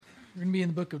We're going to be in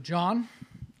the book of John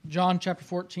chapter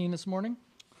 14 this morning.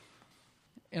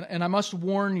 And I must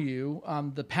warn you,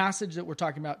 the passage that we're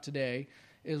talking about today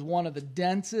is one of the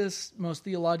densest, most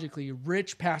theologically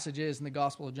rich passages in the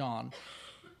Gospel of John.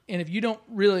 And if you don't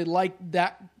really like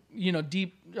that,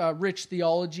 deep, rich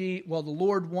theology, well, the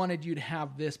Lord wanted you to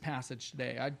have this passage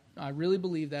today. I really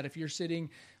believe that if you're sitting in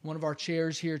one of our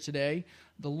chairs here today,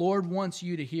 the Lord wants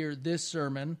you to hear this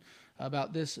sermon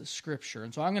about this scripture.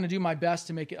 And so I'm going to do my best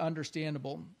to make it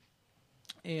understandable.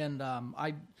 And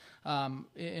I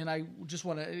just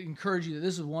want to encourage you that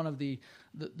this is one of the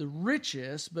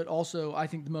richest, but also I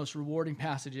think the most rewarding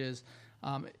passages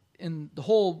in the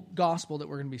whole gospel that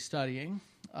we're going to be studying,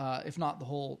 if not the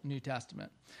whole New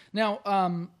Testament.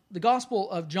 Now, the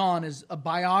Gospel of John is a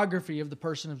biography of the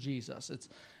person of Jesus.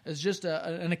 It's just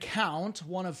an account,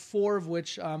 one of four of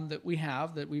which that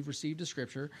we've received as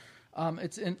Scripture.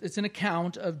 It's an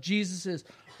account of Jesus'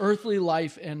 earthly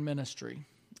life and ministry.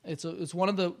 It's one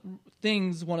of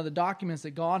the documents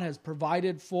that God has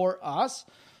provided for us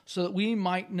so that we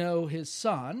might know His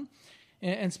Son,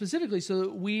 and specifically so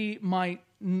that we might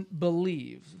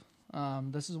believe.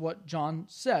 This is what John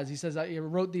says. He says, I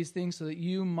wrote these things so that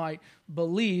you might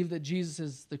believe that Jesus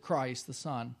is the Christ, the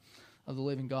Son of the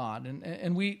living God.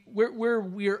 And where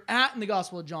we're at in the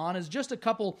Gospel of John is just a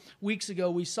couple weeks ago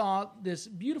we saw this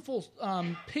beautiful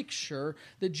picture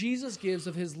that Jesus gives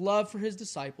of His love for His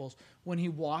disciples when He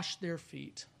washed their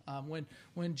feet.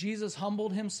 When Jesus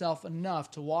humbled Himself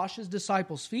enough to wash His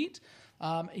disciples' feet,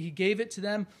 He gave it to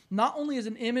them not only as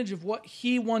an image of what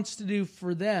He wants to do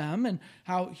for them and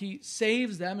how He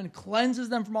saves them and cleanses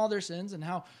them from all their sins, and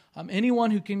how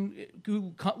anyone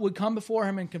who would come before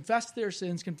Him and confess their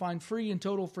sins can find free and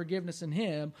total forgiveness in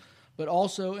Him, but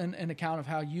also an account of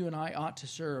how you and I ought to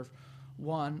serve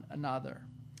one another.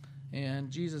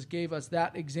 And Jesus gave us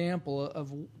that example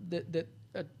of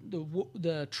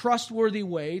the trustworthy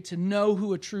way to know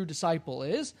who a true disciple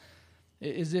is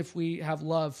if we have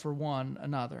love for one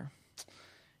another.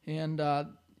 And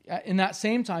in that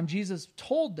same time, Jesus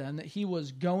told them that He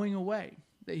was going away,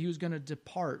 that He was going to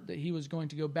depart, that He was going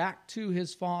to go back to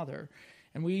His Father.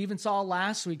 And we even saw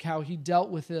last week how He dealt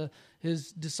with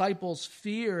His disciples'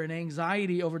 fear and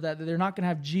anxiety over that they're not going to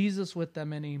have Jesus with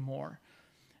them anymore.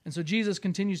 And so Jesus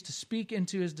continues to speak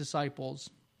into His disciples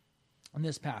in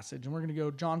this passage. And we're going to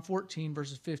go John 14,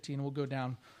 verses 15, and we'll go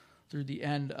down through the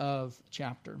end of the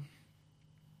chapter.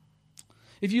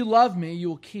 If you love me, you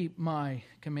will keep my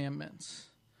commandments.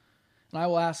 And I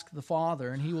will ask the Father,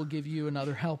 and He will give you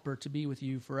another helper to be with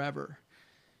you forever.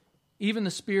 Even the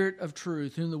Spirit of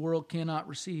truth, whom the world cannot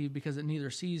receive, because it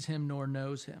neither sees Him nor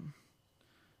knows Him.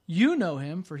 You know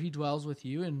Him, for He dwells with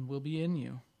you and will be in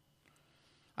you.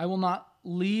 I will not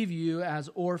leave you as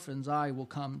orphans, I will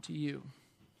come to you.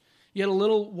 Yet a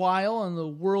little while, and the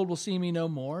world will see me no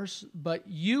more, but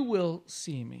you will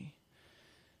see me.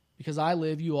 Because I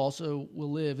live, you also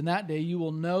will live. In that day you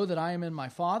will know that I am in my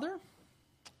Father,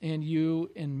 and you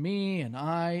in me, and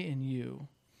I in you.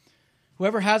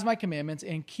 Whoever has my commandments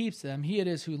and keeps them, he it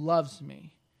is who loves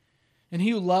me. And he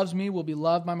who loves me will be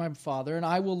loved by my Father, and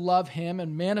I will love him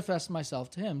and manifest myself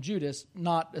to him. Judas,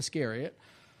 not Iscariot,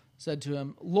 said to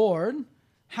him, Lord,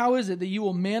 how is it that you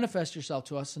will manifest yourself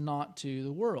to us and not to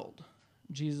the world?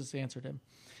 Jesus answered him,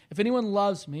 if anyone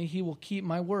loves me, he will keep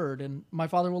my word, and my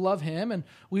Father will love him, and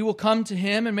we will come to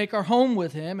him and make our home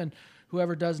with him. And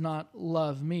whoever does not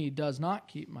love me does not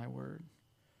keep my word.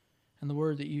 And the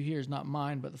word that you hear is not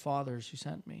mine, but the Father's who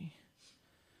sent me.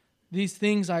 These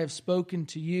things I have spoken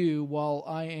to you while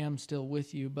I am still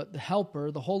with you, but the Helper,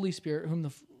 the Holy Spirit, whom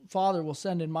the Father will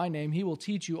send in my name, He will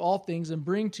teach you all things and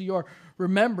bring to your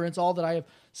remembrance all that I have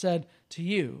said to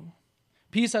you.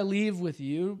 Peace I leave with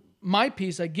you. My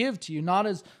peace I give to you, not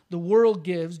as the world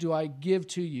gives do I give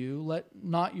to you. Let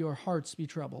not your hearts be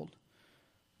troubled,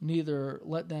 neither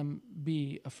let them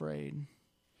be afraid.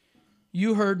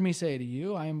 You heard me say to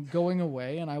you, I am going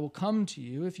away, and I will come to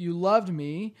you. If you loved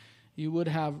me, you would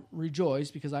have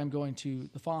rejoiced, because I am going to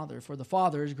the Father, for the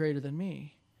Father is greater than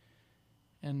me.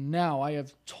 And now I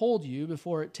have told you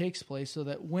before it takes place, so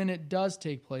that when it does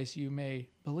take place, you may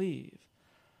believe.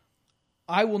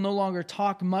 I will no longer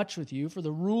talk much with you, for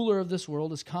the ruler of this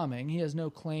world is coming. He has no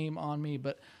claim on me,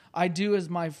 but I do as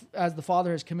the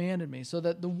Father has commanded me, so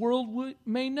that the world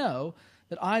may know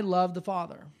that I love the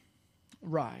Father.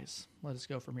 Rise, let us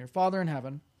go from here. Father in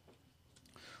heaven,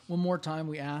 one more time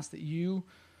we ask that you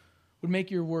would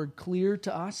make your word clear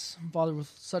to us. Father,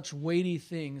 with such weighty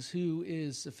things, who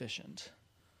is sufficient?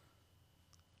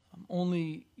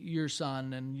 Only your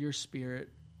Son and your Spirit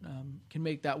can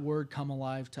make that word come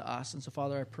alive to us. And so,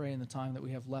 Father, I pray in the time that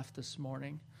we have left this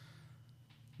morning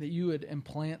that you would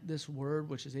implant this word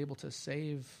which is able to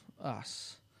save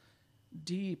us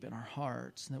deep in our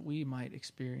hearts, and that we might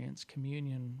experience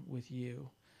communion with you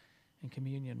and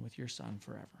communion with your Son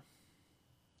forever.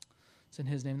 It's in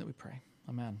his name that we pray.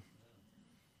 Amen.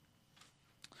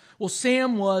 Well,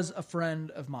 Sam was a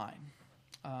friend of mine.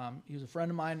 He was a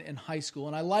friend of mine in high school,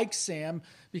 and I liked Sam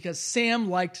because Sam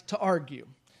liked to argue.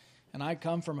 And I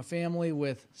come from a family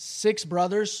with 6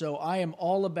 brothers, so I am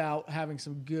all about having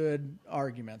some good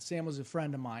arguments. Sam was a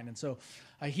friend of mine, and so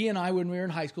he and I, when we were in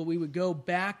high school, we would go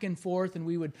back and forth, and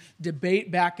we would debate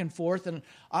back and forth. And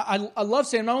I love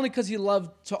Sam, not only because he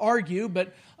loved to argue,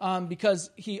 but because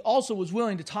he also was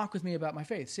willing to talk with me about my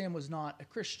faith. Sam was not a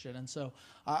Christian, and so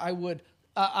I would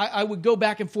go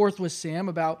back and forth with Sam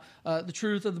about the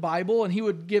truth of the Bible, and he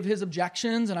would give his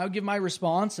objections, and I would give my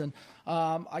response. And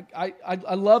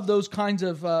I love those kinds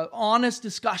of honest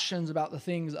discussions about the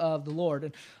things of the Lord.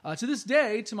 And to this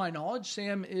day, to my knowledge,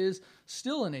 Sam is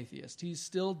still an atheist. He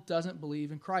still doesn't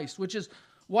believe in Christ, which is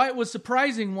why it was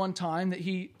surprising one time that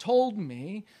he told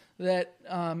me that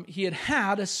he had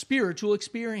had a spiritual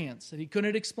experience that he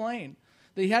couldn't explain.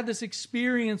 That he had this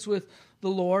experience with the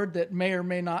Lord that may or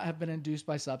may not have been induced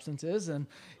by substances, and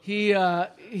he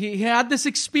had this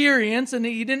experience, and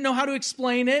he didn't know how to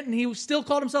explain it, and he still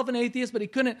called himself an atheist, but he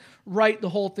couldn't write the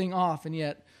whole thing off, and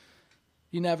yet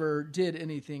he never did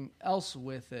anything else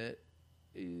with it.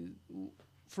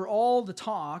 For all the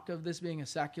talk of this being a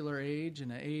secular age,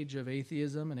 and an age of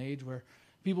atheism, an age where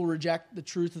people reject the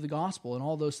truth of the gospel, and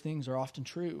all those things are often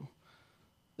true,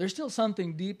 there's still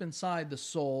something deep inside the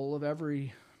soul of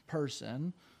every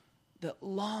person that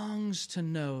longs to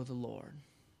know the Lord.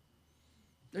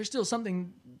 There's still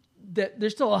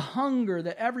a hunger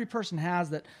that every person has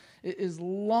that is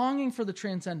longing for the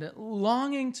transcendent,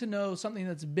 longing to know something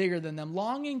that's bigger than them,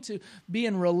 longing to be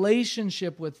in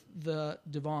relationship with the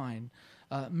divine.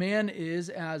 Man is,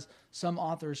 as some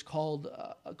authors call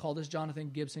this,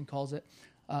 Jonathan Gibson calls it,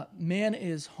 man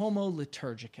is homo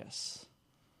liturgicus,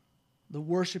 the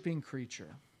worshiping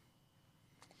creature.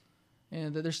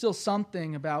 And that there's still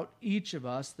something about each of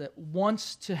us that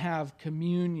wants to have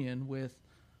communion with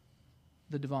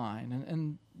the divine.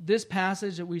 And this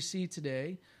passage that we see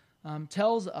today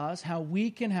tells us how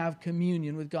we can have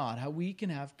communion with God,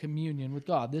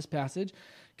 This passage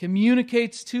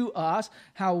communicates to us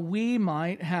how we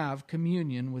might have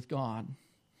communion with God.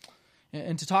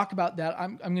 And to talk about that,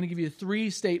 I'm going to give you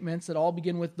 3 statements that all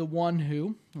begin with the one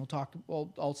who.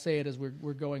 I'll say it as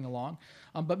we're going along.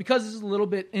 But because this is a little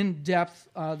bit in depth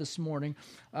this morning,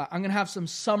 I'm going to have some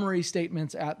summary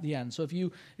statements at the end. So if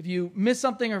you miss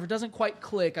something or if it doesn't quite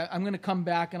click, I'm going to come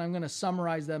back and I'm going to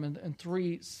summarize them in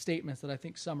 3 statements that I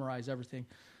think summarize everything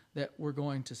that we're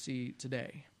going to see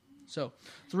today. So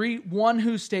 3 one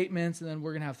who statements, and then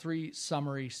we're going to have 3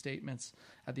 summary statements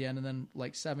at the end, and then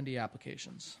like 70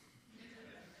 applications.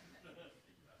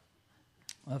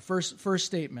 First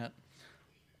statement,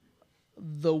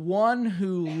 the one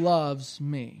who loves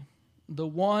me. The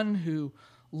one who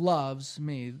loves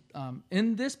me.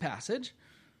 In this passage,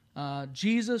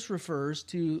 Jesus refers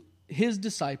to his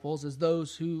disciples as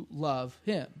those who love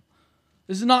him.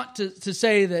 This is not to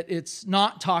say that it's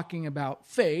not talking about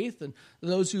faith and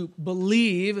those who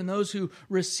believe and those who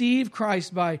receive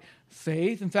Christ by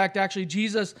faith. In fact, actually,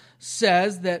 Jesus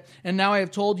says that, and now I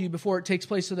have told you before it takes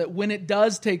place, so that when it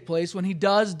does take place, when he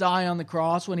does die on the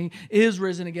cross, when he is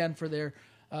risen again for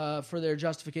their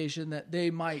justification, that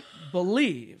they might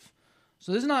believe.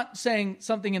 So this is not saying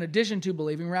something in addition to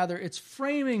believing. Rather, it's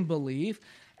framing belief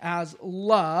as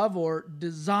love or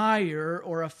desire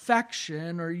or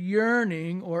affection or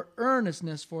yearning or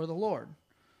earnestness for the Lord.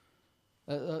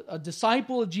 A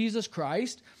disciple of Jesus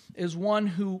Christ is one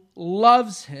who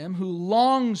loves him, who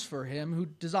longs for him, who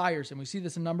desires him. We see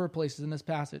this in a number of places in this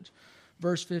passage.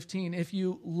 Verse 15, if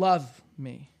you love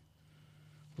me.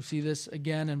 We see this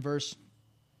again in verse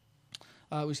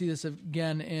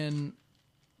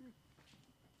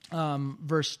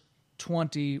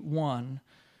 21.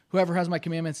 Whoever has my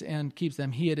commandments and keeps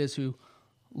them, he it is who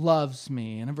loves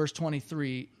me. And in verse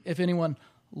 23, if anyone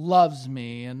loves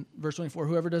me. And verse 24,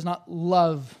 whoever does not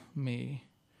love me.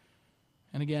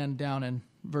 And again, down in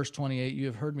verse 28, you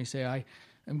have heard me say, I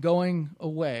am going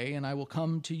away and I will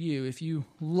come to you. If you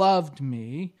loved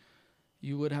me,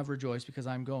 you would have rejoiced because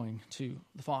I'm going to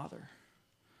the Father.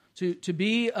 To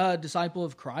be a disciple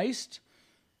of Christ,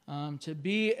 to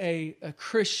be a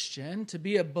Christian, to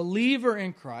be a believer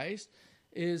in Christ,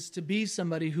 is to be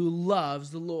somebody who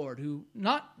loves the Lord, who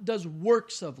not does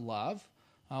works of love,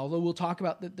 although we'll talk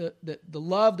about the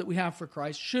love that we have for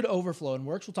Christ should overflow in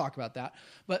works. We'll talk about that.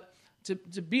 But To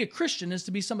be a Christian is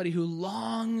to be somebody who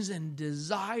longs and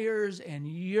desires and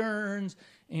yearns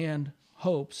and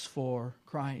hopes for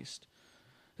Christ.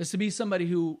 It's to be somebody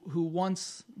who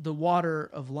wants the water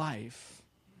of life,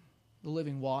 the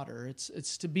living water.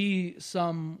 It's to be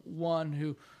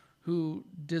someone who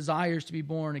desires to be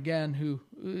born again,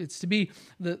 it's to be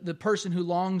the person who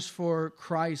longs for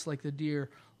Christ like the deer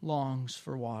longs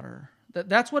for water.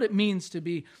 That's what it means to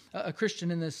be a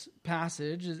Christian in this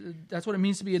passage. That's what it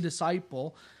means to be a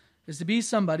disciple, is to be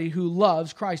somebody who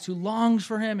loves Christ, who longs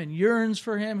for him and yearns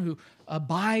for him, who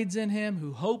abides in him,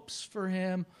 who hopes for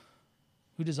him,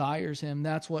 who desires him.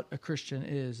 That's what a Christian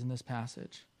is in this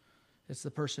passage. It's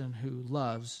the person who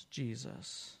loves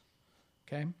Jesus.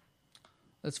 Okay?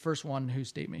 That's the first one who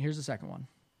statement. Here's the second one.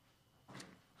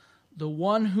 The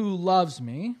one who loves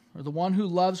me, or the one who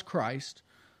loves Christ,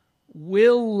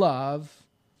 will love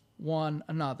one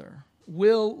another,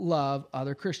 will love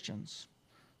other Christians.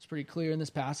 It's pretty clear in this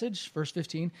passage. Verse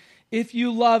 15, if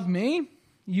you love me,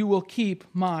 you will keep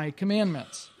my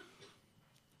commandments.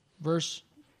 Verse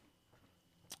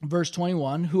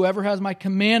 21, whoever has my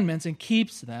commandments and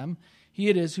keeps them, he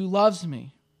it is who loves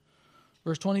me.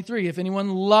 Verse 23, if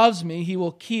anyone loves me, he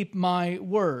will keep my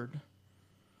word.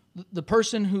 The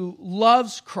person who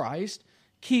loves Christ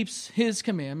keeps his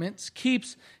commandments,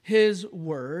 keeps his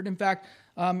word. In fact,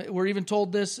 we're even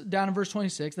told this down in verse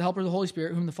 26, the helper of the Holy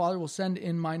Spirit, whom the Father will send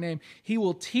in my name. He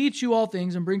will teach you all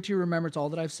things and bring to your remembrance all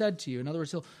that I've said to you. In other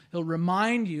words, he'll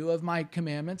remind you of my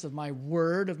commandments, of my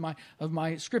word, of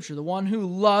my scripture. The one who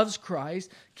loves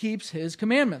Christ keeps his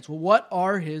commandments. Well, what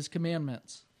are his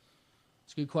commandments?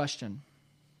 It's a good question.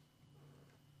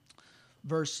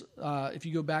 If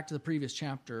you go back to the previous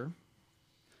chapter,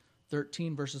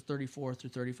 13 verses 34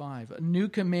 through 35. A new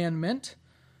commandment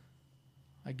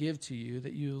I give to you,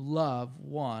 that you love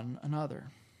one another.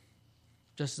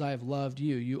 Just as I have loved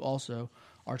you, you also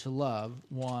are to love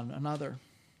one another.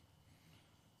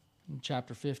 In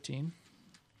chapter 15,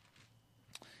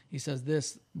 he says,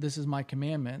 this is my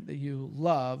commandment, that you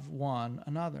love one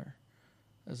another,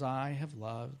 as I have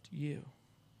loved you.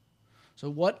 So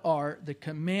what are the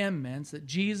commandments that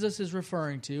Jesus is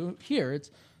referring to here?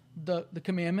 It's the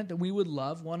commandment that we would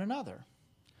love one another.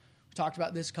 We talked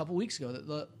about this a couple weeks ago,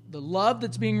 that the love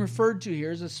that's being referred to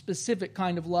here is a specific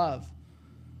kind of love.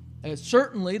 And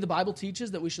certainly the Bible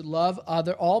teaches that we should love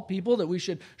all people, that we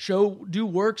should do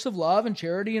works of love and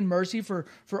charity and mercy for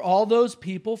all those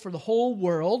people, for the whole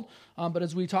world. But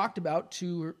as we talked about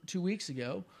two weeks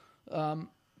ago,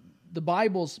 the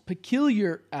Bible's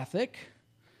peculiar ethic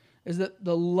is that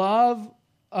the love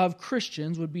of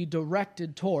Christians would be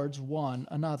directed towards one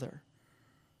another.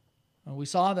 We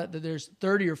saw that there's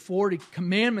 30 or 40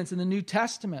 commandments in the New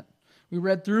Testament. We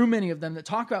read through many of them that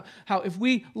talk about how if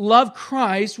we love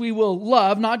Christ, we will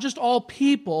love not just all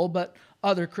people, but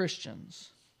other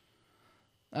Christians.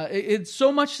 It's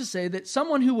so much to say that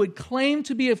someone who would claim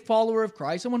to be a follower of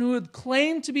Christ, someone who would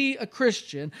claim to be a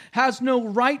Christian, has no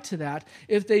right to that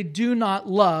if they do not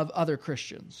love other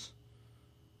Christians.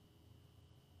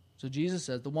 So Jesus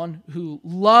says, the one who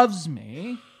loves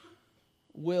me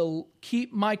will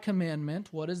keep my commandment.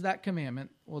 What is that commandment?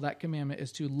 Well, that commandment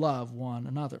is to love one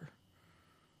another,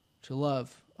 to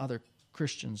love other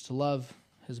Christians, to love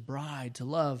his bride, to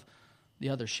love the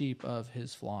other sheep of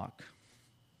his flock.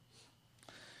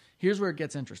 Here's where it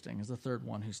gets interesting, is the third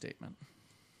one who statement.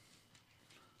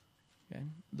 Okay?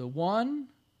 The one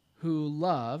who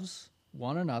loves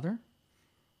one another,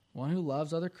 one who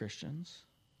loves other Christians,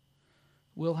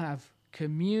 will have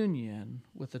communion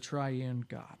with the triune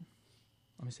God.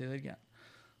 Let me say that again.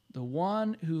 The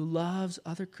one who loves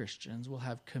other Christians will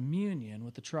have communion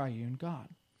with the triune God.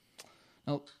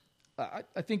 Now,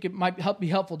 I think it might be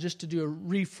helpful just to do a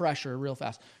refresher real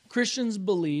fast. Christians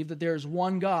believe that there is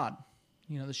one God.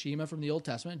 You know, the Shema from the Old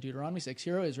Testament, Deuteronomy 6,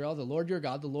 Hear, O Israel, the Lord your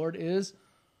God, the Lord is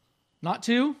not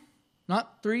two,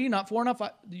 not three, not four, not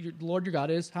five. The Lord your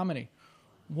God is how many?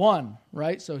 One,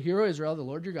 right? So, Hear, O Israel, the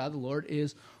Lord your God, the Lord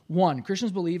is one.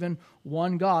 Christians believe in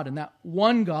one God, and that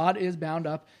one God is bound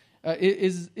up,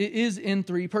 is in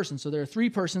three persons. So there are three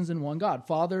persons in one God,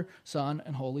 Father, Son,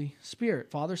 and Holy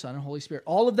Spirit. Father, Son, and Holy Spirit.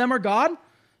 All of them are God, and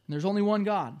there's only one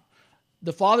God.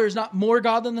 The Father is not more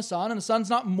God than the Son, and the Son's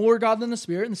not more God than the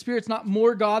Spirit, and the Spirit's not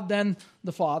more God than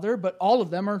the Father, but all of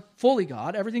them are fully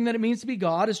God. Everything that it means to be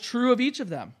God is true of each of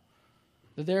them.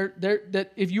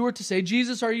 That if you were to say,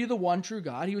 Jesus, are you the one true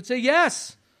God? He would say,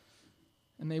 yes.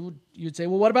 And you'd say,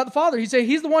 well, what about the Father? He'd say,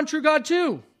 he's the one true God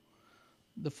too.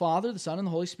 The Father, the Son, and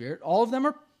the Holy Spirit, all of them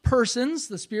are persons.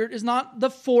 The Spirit is not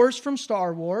the Force from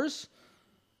Star Wars.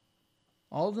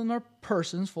 All of them are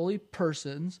persons, fully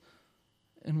persons,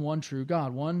 in one true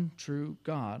God. One true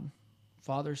God.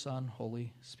 Father, Son,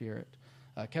 Holy Spirit.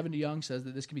 Kevin DeYoung says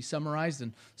that this can be summarized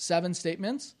in 7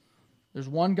 statements. There's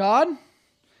one God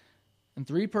and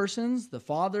 3 persons. The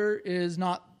Father is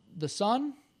not the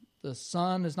Son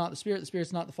is not the Spirit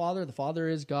is not the Father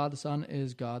is God, the Son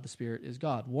is God, the Spirit is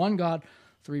God. One God,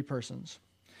 3 persons.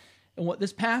 And what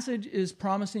this passage is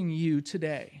promising you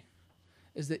today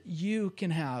is that you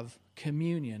can have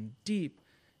communion, deep,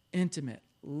 intimate,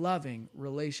 loving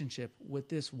relationship with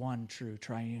this one true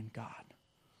triune God.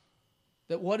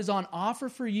 That what is on offer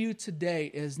for you today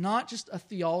is not just a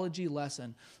theology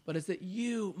lesson, but it's that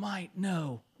you might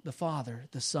know the Father,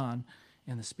 the Son,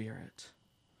 and the Spirit.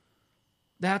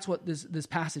 That's what this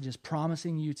passage is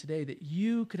promising you today, that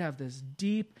you could have this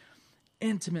deep,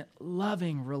 intimate,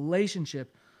 loving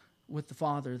relationship with the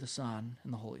Father, the Son,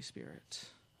 and the Holy Spirit.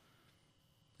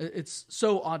 It's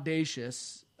so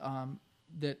audacious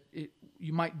that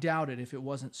you might doubt it if it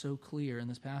wasn't so clear in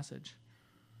this passage.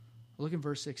 Look in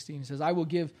verse 16. It says, I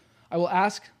will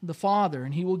ask the Father,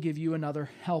 and he will give you another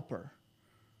helper.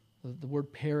 The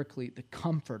word paraclete, the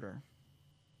comforter,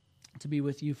 to be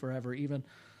with you forever, even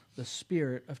the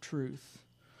Spirit of truth,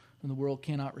 whom the world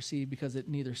cannot receive because it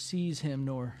neither sees him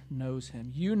nor knows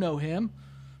him. You know him,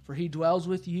 for he dwells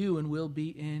with you and will be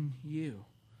in you.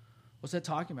 What's that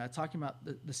talking about? It's talking about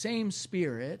the same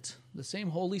Spirit, the same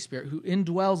Holy Spirit who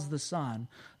indwells the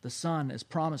Son is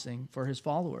promising for his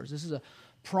followers. This is a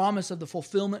promise of the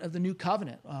fulfillment of the new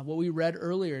covenant, what we read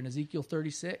earlier in Ezekiel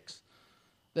 36,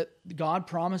 that God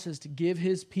promises to give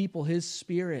his people his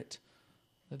Spirit,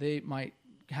 that they might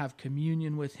have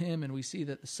communion with him, and we see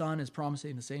that the Son is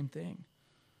promising the same thing.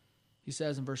 He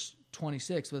says in verse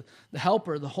 26, with the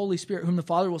Helper, the Holy Spirit, whom the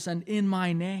Father will send in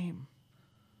my name.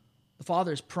 The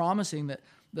Father is promising that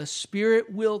the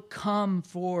Spirit will come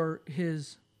for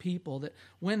his people, that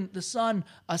when the Son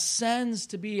ascends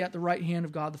to be at the right hand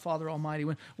of God the Father Almighty,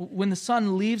 when the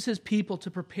Son leaves his people to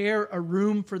prepare a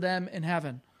room for them in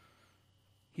heaven,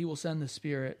 he will send the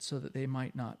Spirit so that they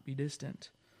might not be distant.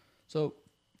 So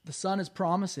the Son is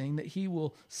promising that he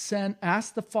will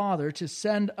ask the Father to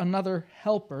send another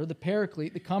helper, the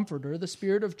Paraclete, the Comforter, the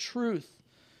Spirit of truth.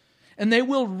 And they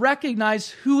will recognize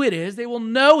who it is. They will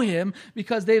know him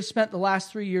because they've spent the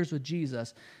last 3 years with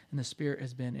Jesus, and the Spirit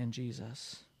has been in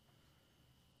Jesus.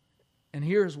 And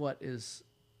here's what is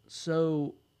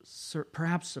so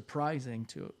perhaps surprising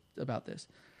about this,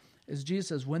 is Jesus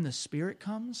says, when the Spirit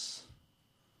comes,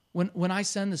 when I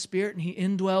send the Spirit and he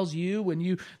indwells you, when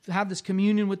you have this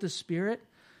communion with the Spirit,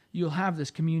 you'll have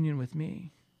this communion with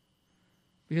me.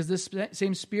 Because this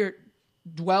same Spirit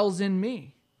dwells in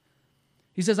me.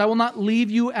 He says, I will not leave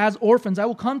you as orphans. I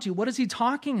will come to you. What is he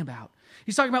talking about?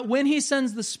 He's talking about when he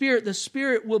sends the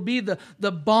Spirit will be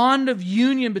the bond of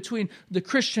union between the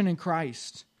Christian and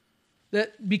Christ.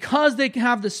 That because they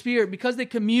have the Spirit, because they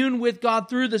commune with God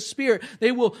through the Spirit,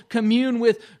 they will commune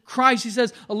with Christ. He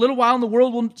says, a little while and the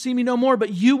world will see me no more,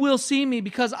 but you will see me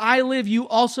because I live, you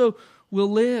also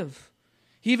will live.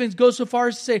 He even goes so far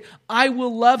as to say, I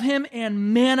will love him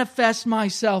and manifest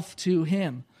myself to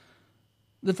him.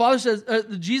 The Father says,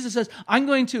 Jesus says, I'm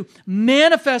going to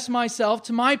manifest myself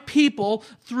to my people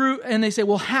through, and they say,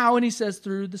 well, how? And he says,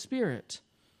 through the Spirit.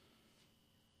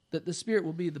 That the Spirit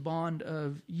will be the bond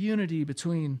of unity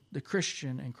between the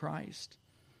Christian and Christ.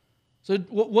 So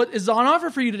what is on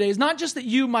offer for you today is not just that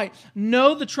you might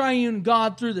know the triune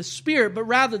God through the Spirit, but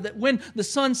rather that when the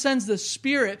Son sends the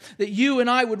Spirit, that you and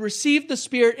I would receive the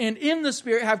Spirit and in the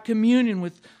Spirit have communion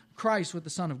with Christ, with the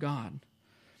Son of God.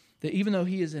 That even though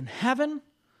he is in heaven,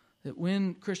 that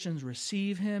when Christians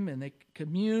receive him and they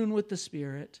commune with the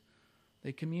Spirit,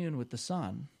 they commune with the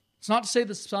Son. It's not to say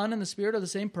the Son and the Spirit are the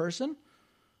same person.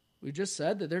 We just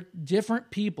said that they're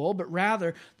different people, but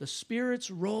rather the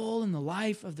Spirit's role in the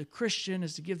life of the Christian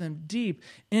is to give them deep,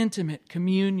 intimate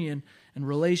communion and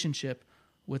relationship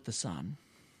with the Son.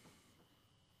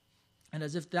 And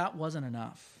as if that wasn't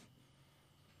enough,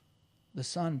 the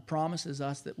Son promises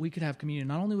us that we could have communion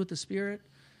not only with the Spirit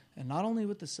and not only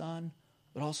with the Son,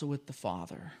 but also with the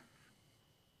Father.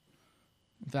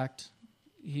 In fact,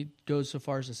 he goes so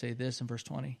far as to say this in verse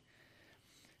 20.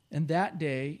 And that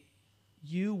day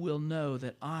you will know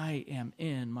that I am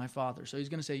in my Father. So he's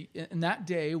going to say, in that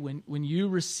day when you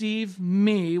receive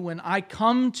me, when I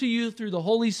come to you through the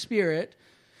Holy Spirit,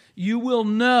 you will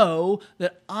know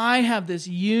that I have this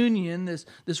union,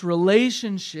 this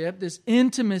relationship, this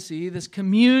intimacy, this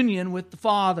communion with the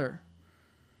Father.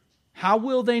 How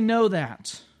will they know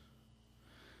that?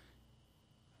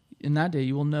 In that day,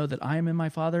 you will know that I am in my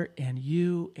Father, and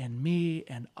you and me,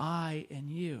 and I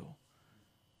and you.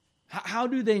 How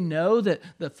do they know that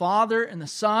the Father and the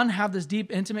Son have this deep,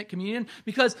 intimate communion?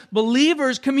 Because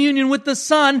believers' communion with the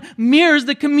Son mirrors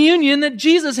the communion that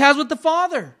Jesus has with the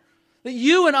Father. That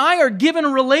you and I are given a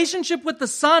relationship with the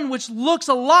Son which looks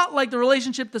a lot like the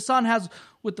relationship the Son has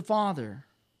with the Father.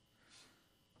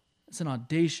 It's an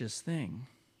audacious thing.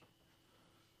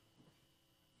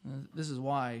 This is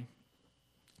why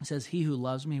it says, "He who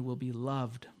loves me will be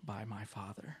loved by my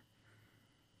Father,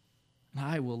 and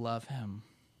I will love him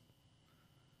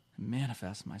and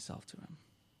manifest myself to him."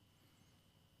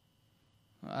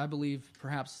 I believe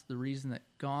perhaps the reason that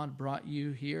God brought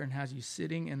you here and has you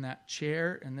sitting in that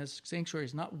chair in this sanctuary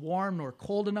is not warm nor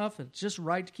cold enough. It's just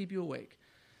right to keep you awake.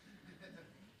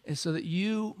 Is so that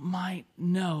you might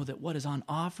know that what is on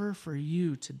offer for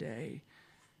you today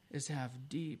is to have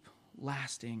deep,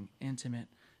 lasting, intimate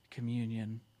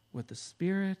communion with the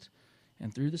Spirit,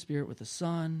 and through the Spirit with the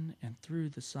Son, and through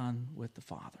the Son with the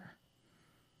Father.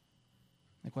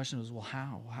 The question was, well,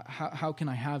 how? How can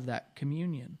I have that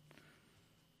communion?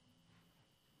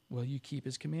 Well, you keep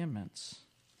his commandments.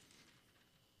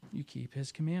 You keep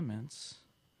his commandments.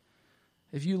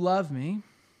 If you love me,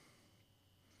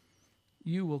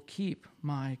 you will keep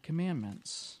my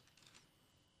commandments.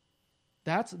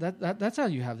 That's how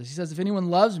you have this. He says, if anyone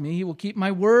loves me, he will keep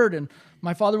my word, and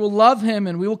my Father will love him,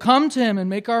 and we will come to him and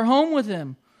make our home with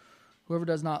him. Whoever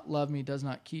does not love me does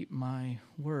not keep my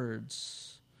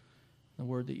words. The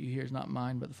word that you hear is not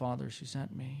mine, but the Father's who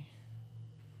sent me.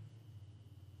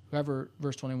 Whoever,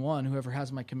 verse 21, whoever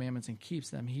has my commandments and keeps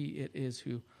them, he it is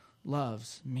who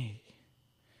loves me.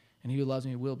 And he who loves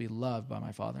me will be loved by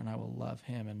my Father, and I will love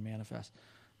him and manifest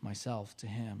myself to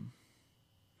him.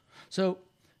 So,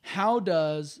 how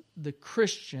does the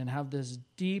Christian have this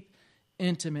deep,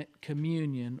 intimate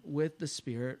communion with the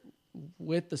Spirit,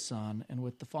 with the Son, and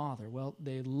with the Father? Well,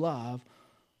 they love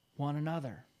one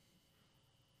another.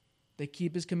 They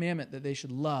keep his commandment that they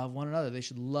should love one another. They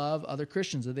should love other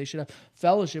Christians, that they should have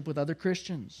fellowship with other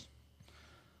Christians.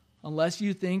 Unless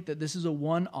you think that this is a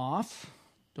one-off,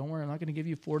 don't worry, I'm not going to give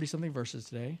you 40-something verses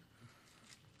today,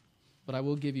 but I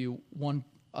will give you one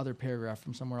other paragraph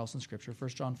from somewhere else in Scripture. 1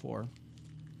 John 4,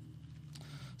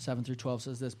 7 through 12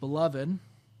 says this, "Beloved,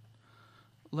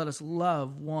 let us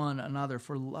love one another,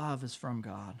 for love is from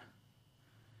God.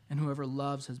 And whoever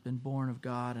loves has been born of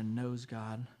God and knows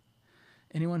God.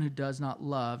 Anyone who does not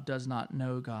love does not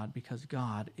know God, because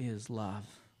God is love.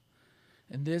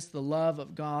 And this, the love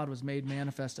of God, was made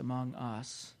manifest among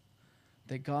us,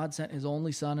 that God sent his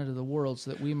only Son into the world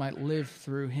so that we might live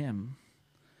through him.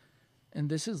 And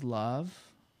this is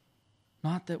love,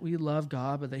 not that we love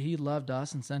God, but that he loved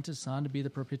us and sent his Son to be the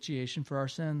propitiation for our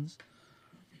sins.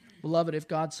 Beloved, if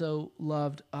God so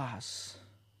loved us,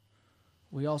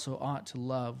 we also ought to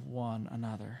love one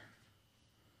another.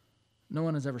 No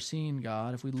one has ever seen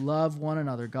God. If we love one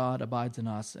another, God abides in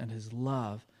us, and his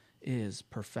love is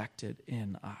perfected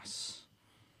in us."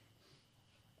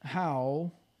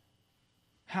 How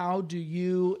do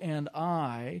you and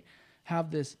I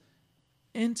have this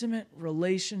intimate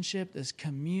relationship, this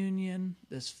communion,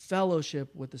 this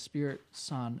fellowship with the Spirit,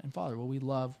 Son, and Father? Well, we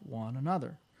love one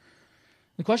another.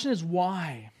 The question is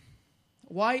why?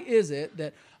 Why is it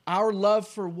that our love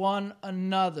for one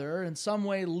another in some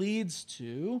way leads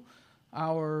to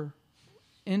our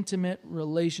intimate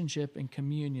relationship and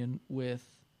communion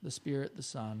with the Spirit, the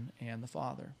Son, and the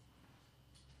Father?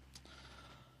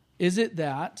 Is it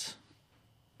that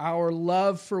our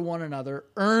love for one another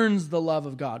earns the love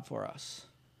of God for us?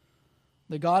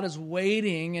 That God is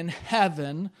waiting in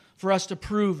heaven for us to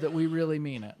prove that we really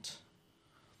mean it?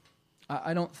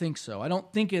 I don't think so. I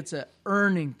don't think it's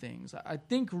earning things. I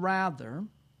think rather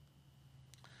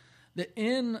that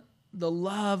in the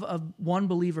love of one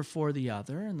believer for the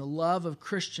other, and the love of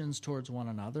Christians towards one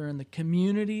another, and the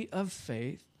community of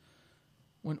faith,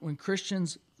 when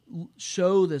Christians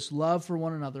show this love for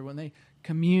one another, when they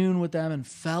commune with them and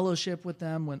fellowship with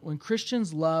them, when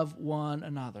Christians love one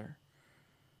another,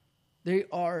 they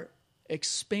are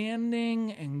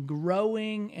expanding and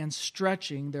growing and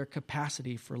stretching their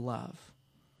capacity for love.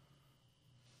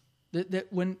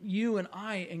 That when you and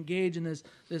I engage in this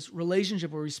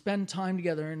relationship where we spend time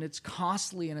together, and it's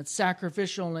costly and it's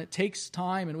sacrificial and it takes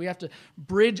time and we have to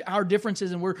bridge our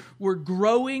differences, and we're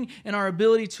growing in our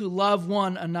ability to love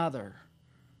one another,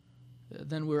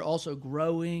 then we're also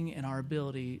growing in our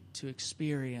ability to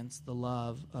experience the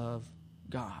love of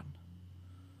God.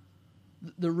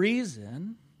 The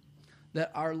reason that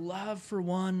our love for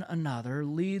one another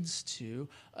leads to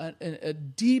a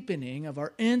deepening of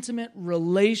our intimate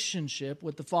relationship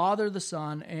with the Father, the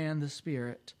Son, and the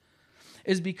Spirit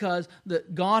is because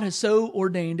God has so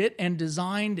ordained it and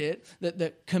designed it that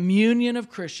the communion of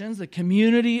Christians, the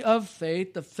community of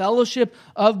faith, the fellowship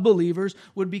of believers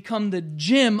would become the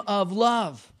gym of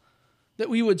love. That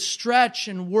we would stretch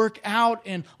and work out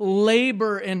and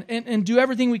labor and do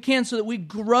everything we can so that we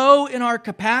grow in our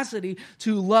capacity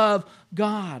to love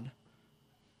God.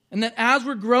 And that as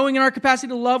we're growing in our capacity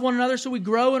to love one another, so we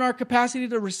grow in our capacity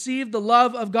to receive the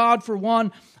love of God for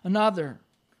one another.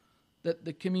 That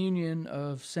the communion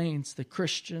of saints, the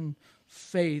Christian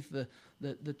faith,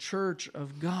 the church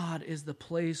of God is the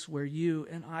place where you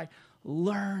and I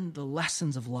learn the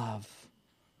lessons of love.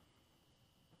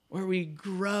 Where we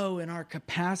grow in our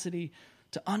capacity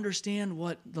to understand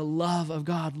what the love of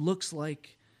God looks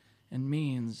like and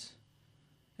means.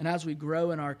 And as we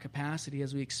grow in our capacity,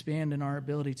 as we expand in our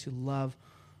ability to love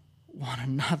one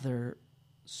another,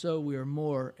 so we are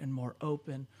more and more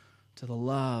open to the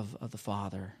love of the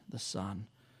Father, the Son,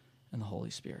 and the Holy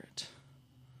Spirit.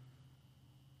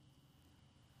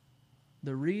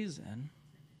 The reason,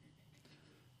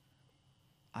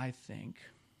 I think,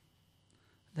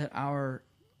 that our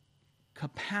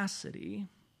capacity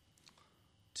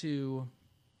to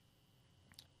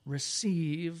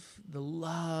receive the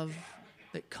love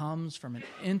that comes from an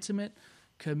intimate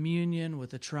communion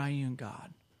with the triune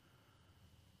God.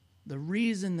 The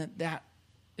reason that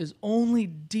is only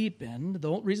deepened,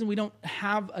 the reason we don't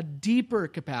have a deeper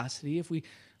capacity if we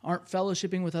aren't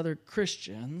fellowshipping with other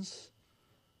Christians,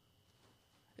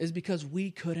 is because we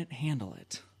couldn't handle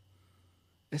it.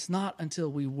 It's not until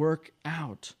we work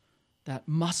out that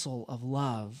muscle of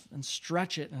love and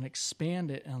stretch it and expand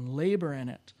it and labor in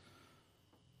it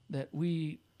that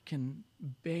we can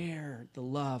bear the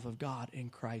love of God in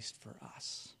Christ for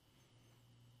us.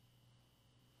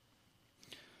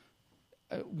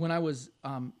 When I was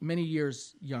many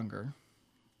years younger,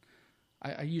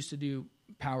 I used to do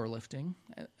powerlifting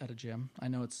at a gym. I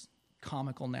know it's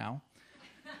comical now.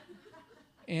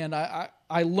 And I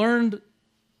learned,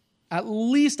 at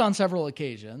least on several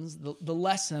occasions, the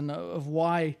lesson of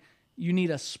why you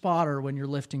need a spotter when you're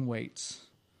lifting weights.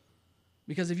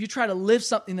 Because if you try to lift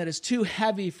something that is too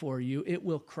heavy for you, it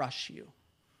will crush you.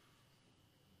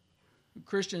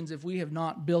 Christians, if we have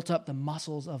not built up the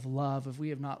muscles of love, if we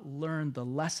have not learned the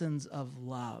lessons of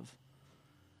love,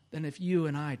 then if you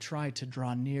and I try to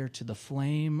draw near to the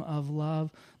flame of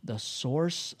love, the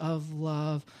source of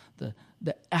love,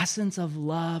 the essence of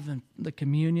love, and the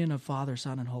communion of Father,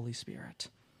 Son, and Holy Spirit,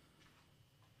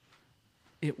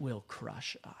 it will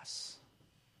crush us.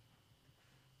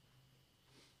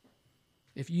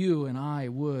 If you and I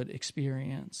would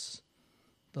experience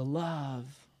the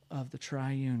love of the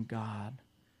triune God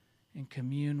and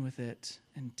commune with it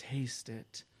and taste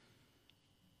it,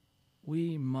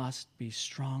 we must be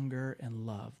stronger in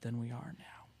love than we are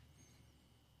now.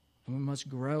 And we must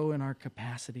grow in our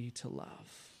capacity to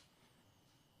love,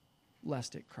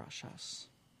 lest it crush us.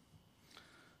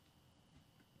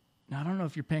 Now, I don't know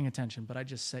if you're paying attention, but I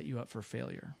just set you up for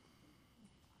failure.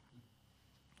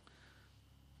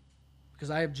 Because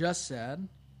I have just said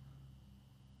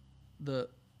that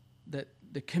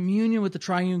the communion with the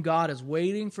triune God is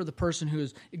waiting for the person who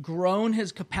has grown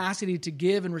his capacity to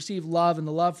give and receive love and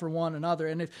the love for one another.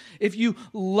 And if you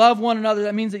love one another,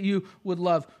 that means that you would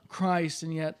love Christ.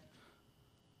 And yet,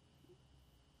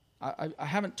 I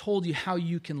haven't told you how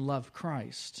you can love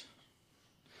Christ.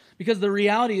 Because the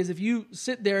reality is, if you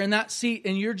sit there in that seat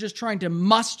and you're just trying to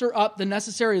muster up the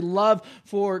necessary love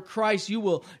for Christ, you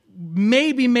will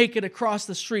maybe make it across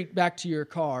the street back to your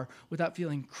car without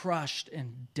feeling crushed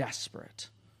and desperate.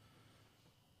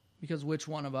 Because which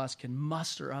one of us can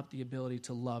muster up the ability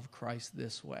to love Christ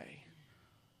this way?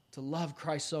 To love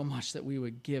Christ so much that we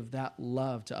would give that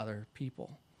love to other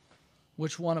people?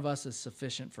 Which one of us is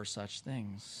sufficient for such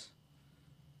things?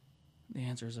 The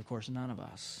answer is, of course, none of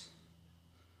us.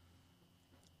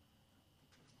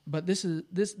 But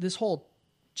this whole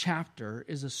chapter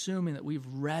is assuming that we've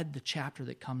read the chapter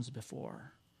that comes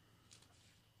before.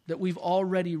 That we've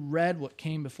already read what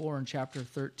came before in chapter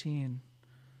 13.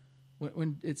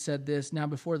 When it said this, now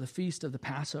before the feast of the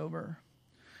Passover,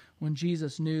 when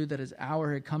Jesus knew that his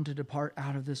hour had come to depart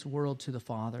out of this world to the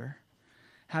Father,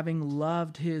 having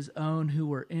loved his own who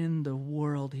were in the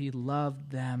world, he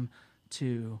loved them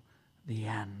to the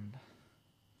end.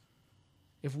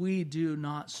 If we do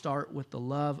not start with the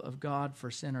love of God for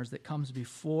sinners that comes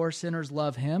before sinners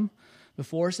love him,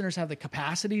 before sinners have the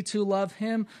capacity to love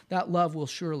him, that love will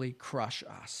surely crush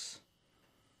us.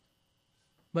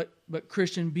 But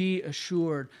Christian, be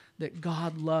assured that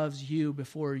God loves you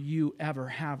before you ever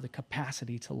have the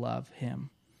capacity to love him.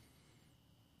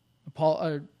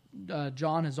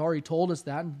 John has already told us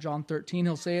that in John 13.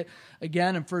 He'll say it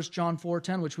again in 1 John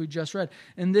 4:10, which we just read.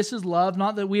 And this is love,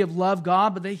 not that we have loved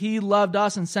God, but that he loved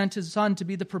us and sent his Son to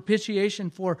be the propitiation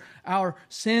for our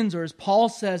sins. Or as Paul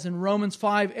says in Romans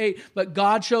 5:8, but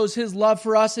God shows his love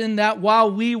for us in that while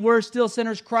we were still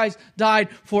sinners, Christ died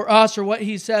for us. Or what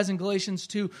he says in Galatians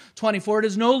 2:24, it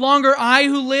is no longer I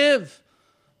who live,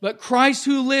 but Christ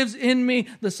who lives in me,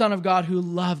 the Son of God who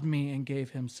loved me and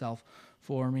gave himself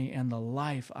for me, and the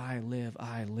life I live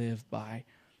by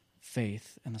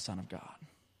faith in the Son of God.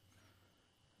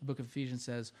 The book of Ephesians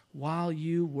says, while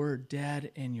you were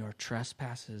dead in your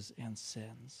trespasses and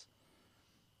sins,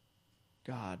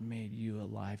 God made you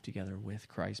alive together with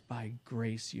Christ. By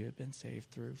grace you have been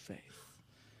saved through faith.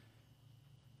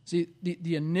 See,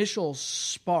 the initial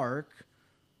spark,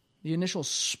 the initial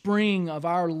spring of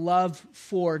our love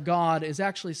for God is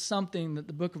actually something that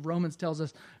the book of Romans tells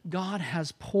us God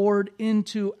has poured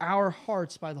into our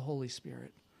hearts by the Holy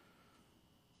Spirit.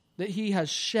 That he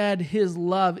has shed his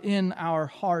love in our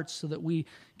hearts so that we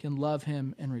can love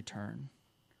him in return.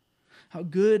 How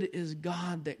good is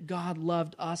God that God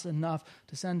loved us enough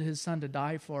to send his Son to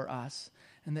die for us,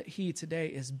 and that he today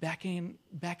is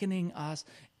beckoning us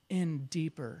in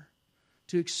deeper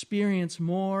to experience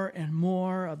more and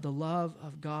more of the love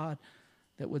of God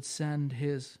that would send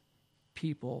his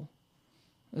people,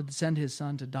 would send his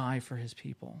Son to die for his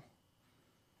people.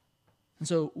 And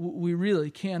so we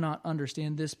really cannot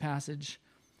understand this passage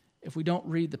if we don't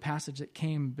read the passage that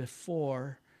came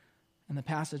before and the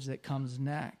passage that comes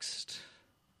next.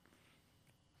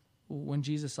 When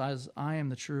Jesus says, I am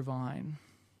the true vine,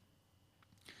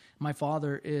 my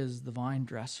Father is the vine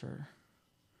dresser.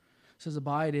 It says,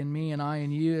 abide in me and I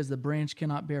in you, as the branch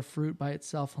cannot bear fruit by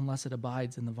itself unless it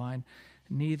abides in the vine.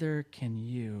 Neither can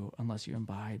you unless you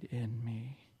abide in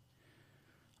me.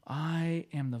 I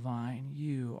am the vine,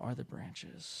 you are the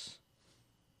branches.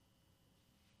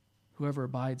 Whoever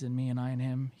abides in me and I in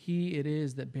him, he it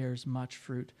is that bears much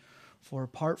fruit. For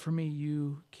apart from me,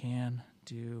 you can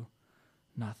do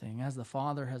nothing. As the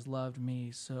Father has loved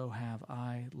me, so have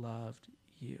I loved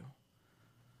you.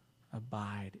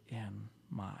 Abide in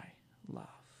my love.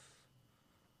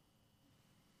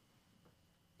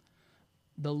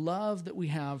 The love that we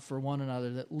have for one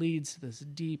another that leads to this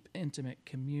deep, intimate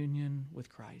communion with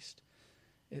Christ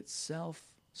itself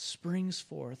springs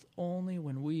forth only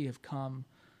when we have come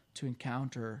to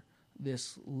encounter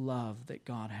this love that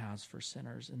God has for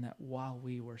sinners, and that while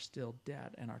we were still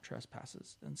dead in our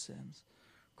trespasses and sins,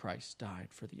 Christ died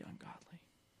for the ungodly.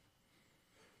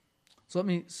 So let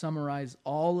me summarize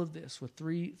all of this with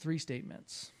three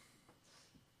statements.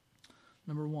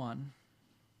 Number one,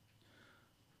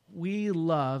 we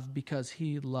love because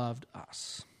he loved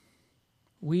us.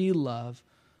 We love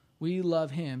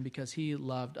him because he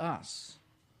loved us.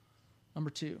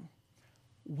 Number two,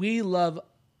 we love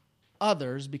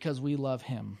others because we love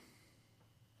him.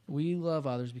 We love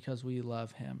others because we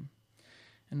love him.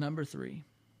 And number three,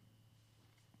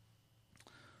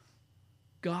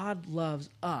 God loves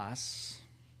us,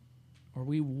 or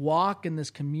we walk in this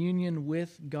communion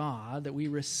with God, that we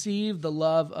receive the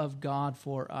love of God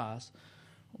for us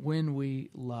when we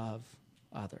love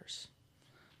others.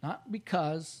 Not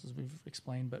because, as we've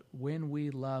explained, but when we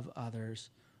love others,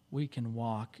 we can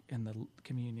walk in the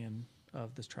communion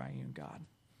of this triune God.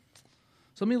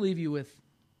 So let me leave you with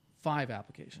 5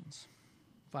 applications.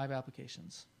 5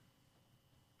 applications.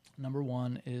 Number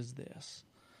one is this.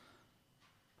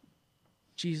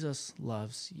 Jesus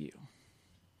loves you.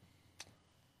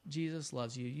 Jesus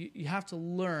loves you. You have to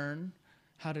learn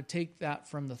how to take that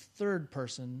from the third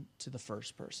person to the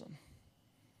first person.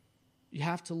 You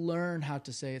have to learn how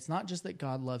to say, it's not just that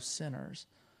God loves sinners,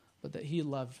 but that he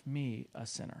loved me, a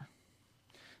sinner.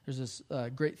 There's this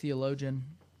great theologian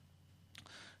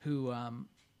who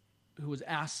was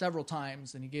asked several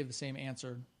times, and he gave the same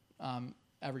answer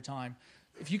every time.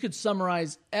 If you could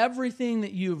summarize everything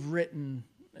that you've written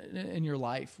in your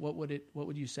life, what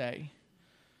would you say?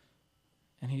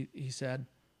 And he said,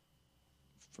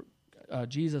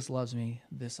 Jesus loves me,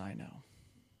 this I know,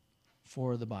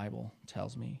 for the Bible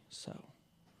tells me so.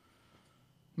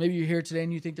 Maybe you're here today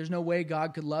and you think there's no way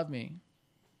God could love me.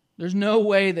 There's no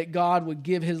way that God would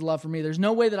give his love for me. There's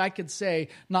no way that I could say,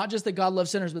 not just that God loves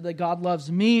sinners, but that God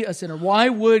loves me, a sinner. Why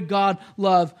would God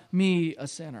love me, a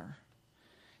sinner?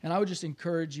 And I would just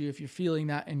encourage you, if you're feeling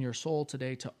that in your soul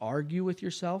today, to argue with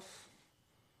yourself.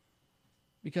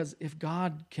 Because if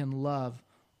God can love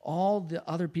all the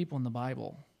other people in the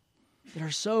Bible that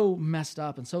are so messed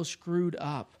up and so screwed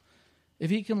up, if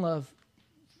he can love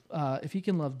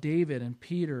David and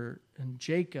Peter and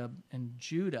Jacob and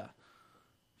Judah,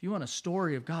 If you want a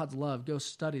story of God's love, go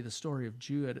study the story of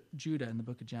Judah in the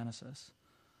book of Genesis.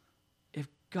 If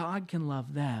God can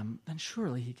love them, then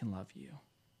surely he can love you.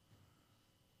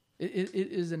 It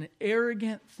is an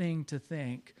arrogant thing to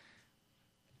think,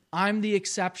 I'm the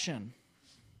exception.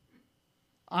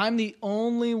 I'm the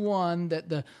only one that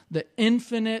the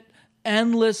infinite,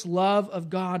 endless love of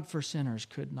God for sinners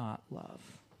could not love.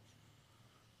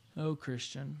 Oh,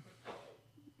 Christian,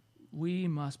 we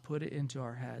must put it into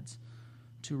our heads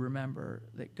to remember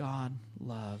that God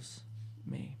loves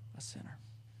me, a sinner.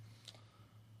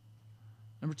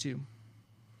 Number 2,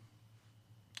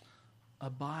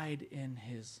 abide in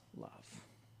his love.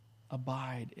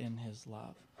 Abide in his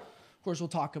love. Of course, we'll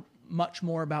talk much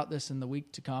more about this in the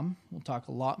week to come. We'll talk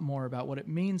a lot more about what it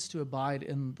means to abide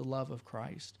in the love of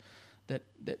Christ. That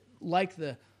like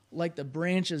the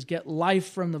branches get life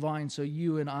from the vine, so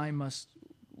you and I must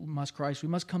Christ. We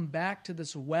must come back to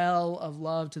this well of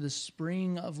love, to the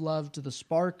spring of love, to the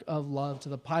spark of love, to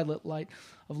the pilot light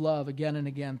of love again and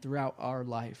again throughout our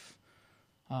life.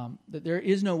 That there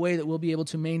is no way that we'll be able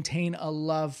to maintain a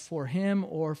love for him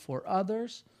or for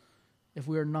others if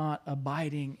we are not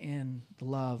abiding in the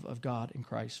love of God in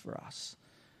Christ for us.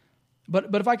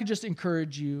 But if I could just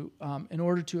encourage you, in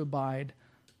order to abide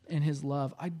in his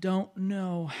love, I don't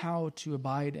know how to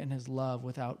abide in his love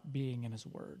without being in his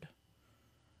word.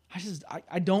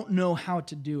 I don't know how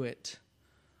to do it.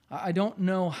 I don't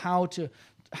know how to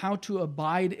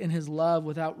abide in his love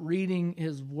without reading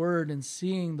his word and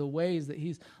seeing the ways that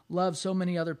he's loved so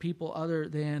many other people other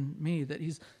than me, that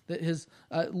he's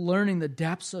learning the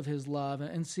depths of his love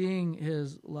and seeing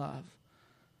his love.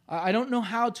 I don't know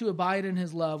how to abide in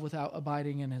his love without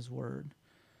abiding in his word.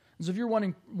 And so if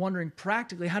you're wondering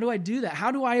practically, how do I do that?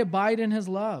 How do I abide in his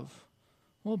love?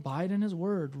 Well, abide in his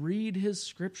word. Read his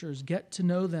scriptures. Get to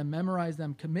know them. Memorize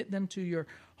them. Commit them to your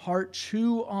heart.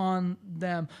 Chew on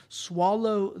them.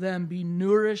 Swallow them. Be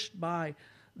nourished by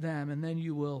them. And then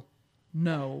you will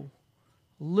know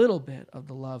a little bit of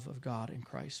the love of God in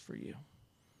Christ for you.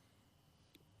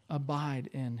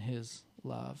 Abide in his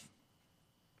love.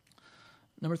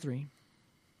 Number three.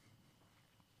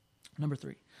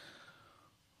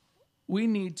 We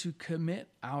need to commit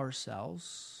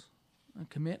ourselves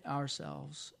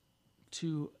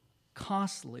to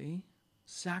costly,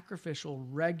 sacrificial,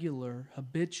 regular,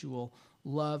 habitual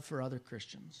love for other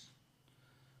Christians.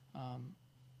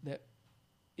 That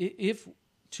if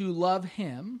to love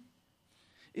him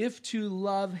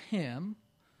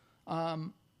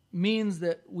means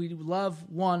that we love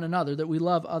one another, that we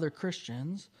love other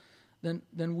Christians,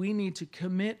 then we need to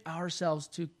commit ourselves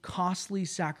to costly,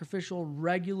 sacrificial,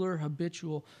 regular,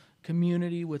 habitual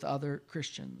community with other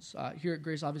Christians. Here at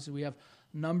Grace, obviously, we have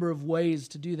a number of ways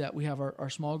to do that. We have our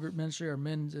small group ministry, our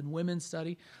men's and women's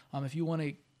study. If you want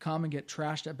to come and get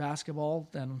trashed at basketball,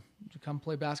 then come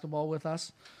play basketball with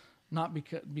us. Not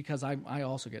because I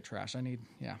also get trashed.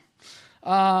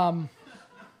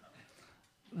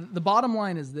 The bottom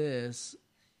line is this.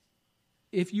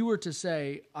 If you were to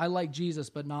say, I like Jesus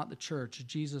but not the church,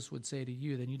 Jesus would say to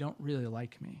you, then you don't really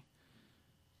like me.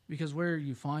 Because where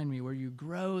you find me, where you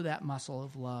grow that muscle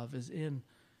of love, is in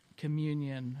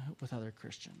communion with other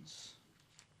Christians.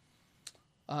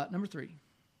 Number 3,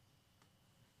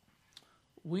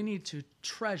 we need to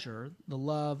treasure the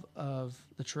love of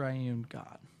the triune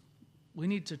God. We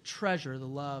need to treasure the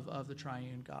love of the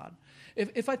triune God.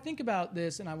 If I think about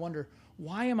this and I wonder,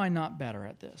 why am I not better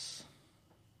at this?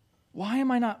 Why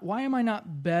am I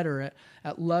not better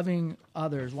at loving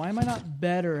others? Why am I not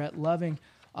better at loving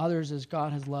others as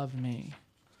God has loved me?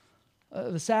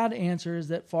 The sad answer is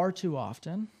that far too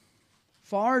often,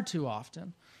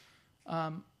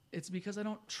 it's because I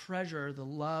don't treasure the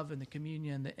love and the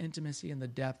communion, the intimacy and the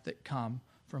depth that come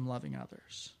from loving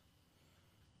others.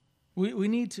 We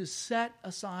need to set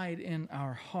aside in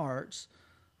our hearts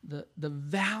the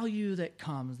value that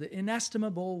comes, the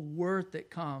inestimable worth that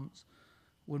comes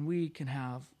when we can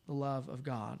have the love of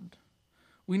God.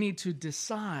 We need to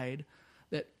decide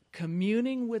that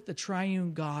communing with the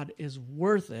triune God is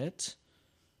worth it,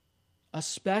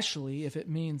 especially if it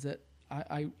means that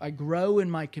I grow in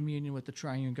my communion with the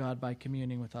triune God by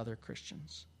communing with other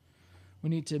Christians. We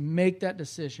need to make that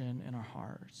decision in our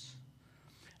hearts.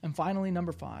 And finally,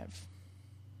 number 5,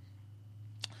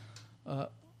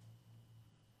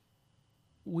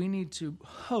 we need to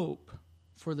hope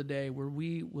for the day where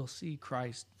we will see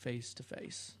Christ face to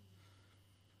face.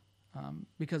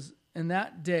 Because in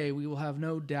that day, we will have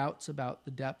no doubts about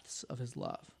the depths of his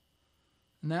love.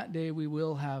 In that day, we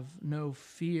will have no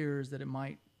fears that it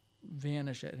might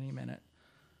vanish at any minute.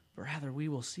 But rather, we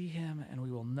will see him and we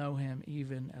will know him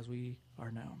even as we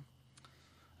are known.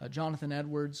 Jonathan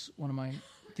Edwards, one of my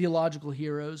theological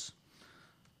heroes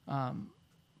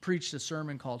preached a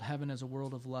sermon called Heaven is a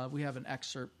World of Love. We have an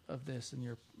excerpt of this in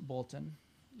your bulletin.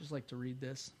 I'd just like to read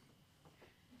this.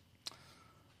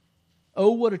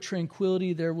 Oh, what a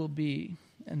tranquility there will be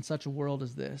in such a world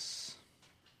as this.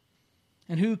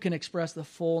 And who can express the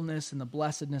fullness and the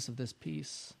blessedness of this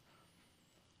peace?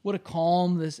 What a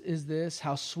calm this is,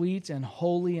 how sweet and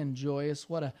holy and joyous.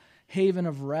 What a haven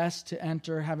of rest to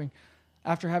enter,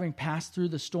 after having passed through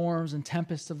the storms and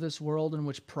tempests of this world in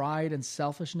which pride and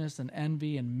selfishness and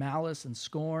envy and malice and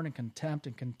scorn and contempt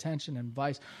and contention and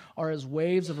vice are as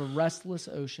waves of a restless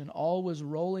ocean, always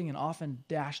rolling and often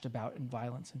dashed about in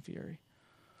violence and fury.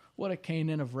 What a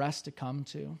Canaan of rest to come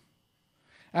to.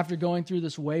 After going through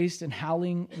this waste and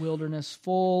howling wilderness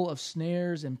full of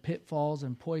snares and pitfalls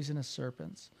and poisonous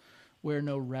serpents, where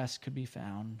no rest could be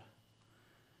found.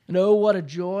 And oh, what a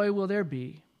joy will there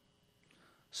be,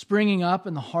 springing up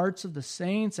in the hearts of the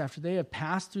saints after they have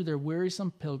passed through their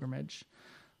wearisome pilgrimage,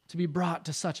 to be brought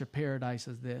to such a paradise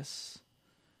as this.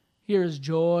 Here is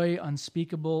joy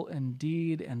unspeakable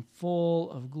indeed and full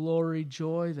of glory,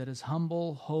 joy that is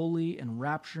humble, holy, and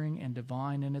rapturing and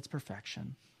divine in its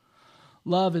perfection.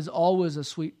 Love is always a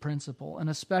sweet principle, and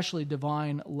especially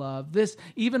divine love. This,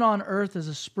 even on earth, is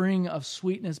a spring of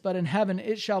sweetness, but in heaven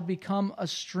it shall become a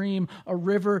stream, a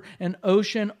river, an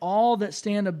ocean, all that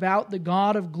stand about the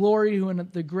God of glory, who in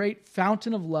the great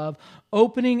fountain of love,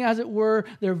 opening, as it were,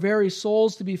 their very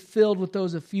souls to be filled with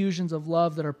those effusions of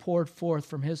love that are poured forth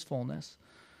from his fullness.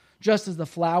 Just as the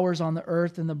flowers on the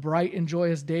earth in the bright and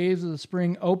joyous days of the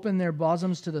spring open their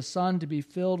bosoms to the sun to be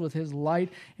filled with his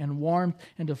light and warmth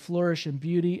and to flourish in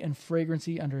beauty and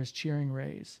fragrancy under his cheering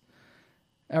rays.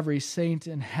 Every saint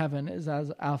in heaven is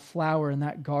as a flower in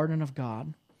that garden of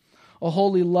God. A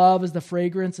holy love is the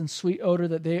fragrance and sweet odor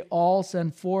that they all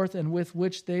send forth and with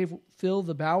which they fill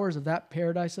the bowers of that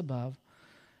paradise above.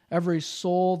 Every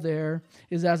soul there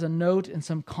is as a note in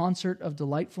some concert of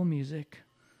delightful music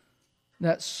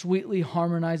that sweetly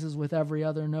harmonizes with every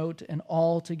other note, and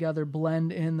all together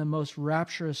blend in the most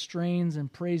rapturous strains in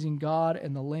praising God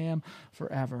and the Lamb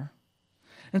forever.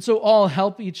 And so all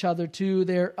help each other to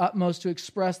their utmost to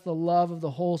express the love of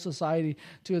the whole society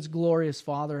to its glorious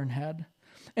Father and Head,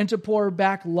 and to pour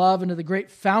back love into the great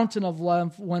fountain of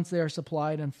love whence they are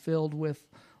supplied and filled with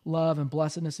love and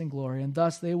blessedness and glory. And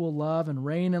thus they will love and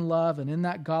reign in love, and in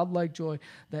that godlike joy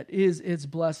that is its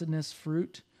blessedness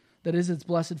fruit, that is its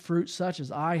blessed fruit, such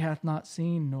as eye hath not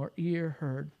seen, nor ear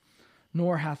heard,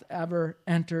 nor hath ever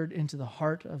entered into the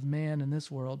heart of man in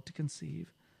this world to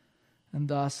conceive. And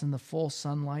thus, in the full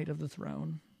sunlight of the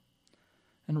throne,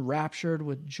 and raptured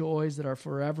with joys that are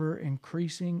forever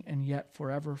increasing and yet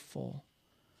forever full,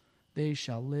 they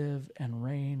shall live and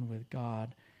reign with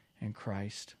God and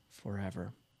Christ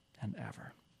forever and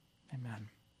ever. Amen.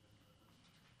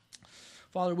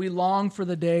 Father, we long for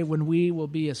the day when we will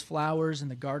be as flowers in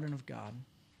the garden of God,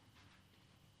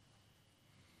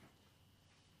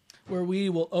 where we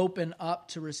will open up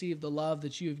to receive the love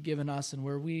that you have given us, and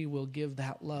where we will give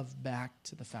that love back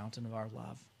to the fountain of our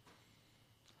love.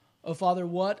 Oh, Father,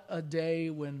 what a day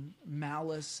when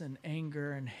malice and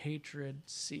anger and hatred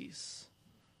cease.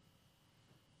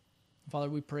 Father,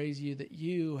 we praise you that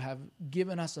you have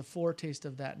given us a foretaste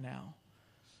of that now.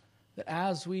 That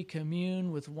as we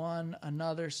commune with one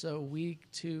another, so we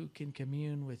too can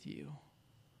commune with you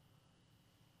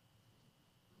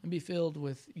and be filled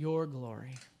with your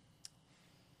glory.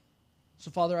 So,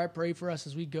 Father, I pray for us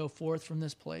as we go forth from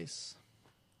this place.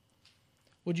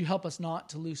 Would you help us not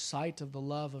to lose sight of the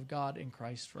love of God in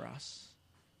Christ for us?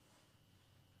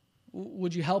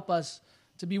 Would you help us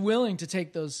to be willing to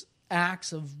take those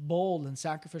acts of bold and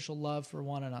sacrificial love for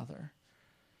one another?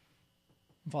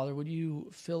 Father, would you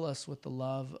fill us with the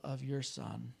love of your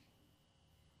Son,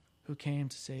 who came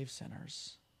to save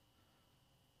sinners?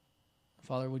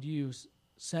 Father, would you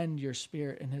send your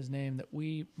Spirit in his name that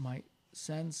we might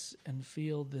sense and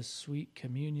feel this sweet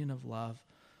communion of love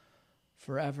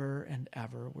forever and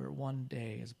ever, where one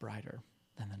day is brighter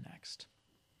than the next.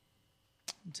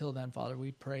 Until then, Father,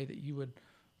 we pray that you would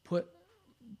put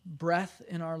breath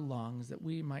in our lungs, that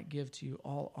we might give to you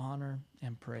all honor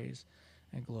and praise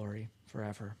and glory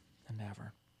forever and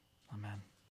ever. Amen.